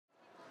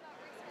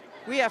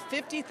We have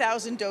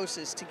 50,000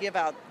 doses to give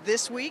out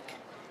this week,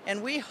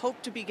 and we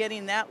hope to be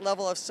getting that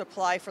level of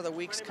supply for the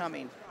weeks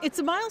coming. It's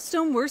a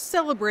milestone we're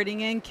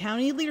celebrating, and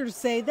county leaders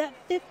say that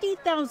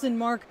 50,000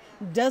 mark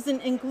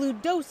doesn't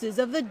include doses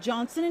of the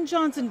Johnson &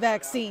 Johnson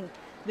vaccine.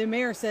 The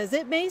mayor says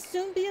it may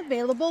soon be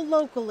available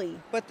locally.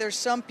 But there's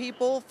some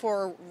people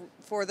for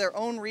their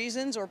own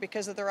reasons or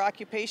because of their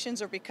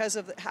occupations or because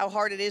of how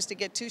hard it is to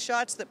get 2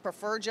 shots that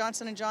prefer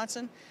Johnson &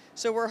 Johnson.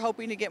 So we're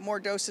hoping to get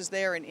more doses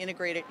there and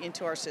integrate it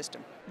into our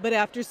system. But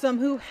after some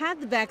who had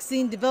the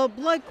vaccine developed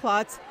blood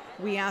clots,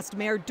 we asked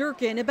Mayor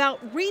Durkin about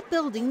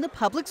rebuilding the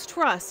public's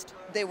trust.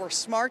 They were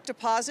smart to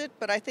pause it,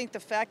 but I think the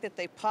fact that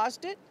they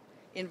paused it,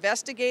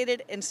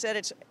 investigated, and said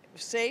it's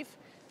safe,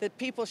 that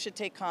people should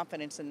take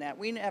confidence in that.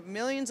 We have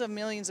millions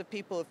of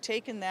people who have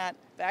taken that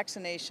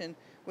vaccination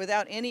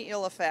without any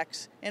ill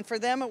effects. And for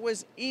them, it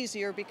was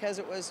easier because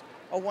it was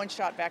a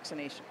 1-shot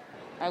vaccination.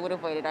 I would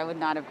have waited. I would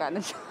not have gotten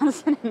the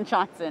Johnson &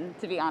 Johnson,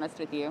 to be honest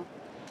with you.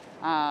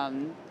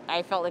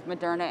 I felt like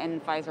Moderna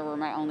and Pfizer were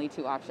my only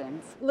 2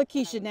 options.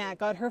 Lakeisha Knack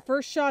got her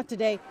first shot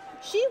today.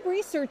 She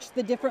researched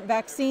the different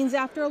vaccines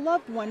after a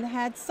loved one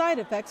had side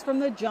effects from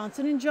the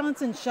Johnson &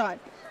 Johnson shot,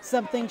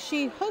 something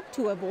she hoped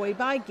to avoid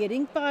by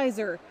getting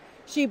Pfizer.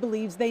 She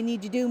believes they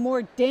need to do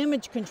more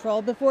damage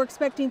control before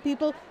expecting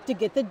people to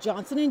get the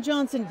Johnson &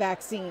 Johnson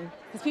vaccine.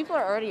 Because people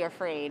are already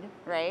afraid,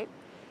 right?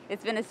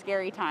 It's been a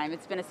scary time.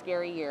 It's been a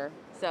scary year.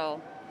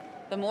 So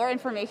the more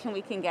information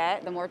we can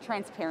get, the more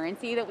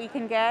transparency that we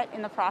can get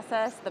in the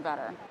process, the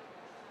better.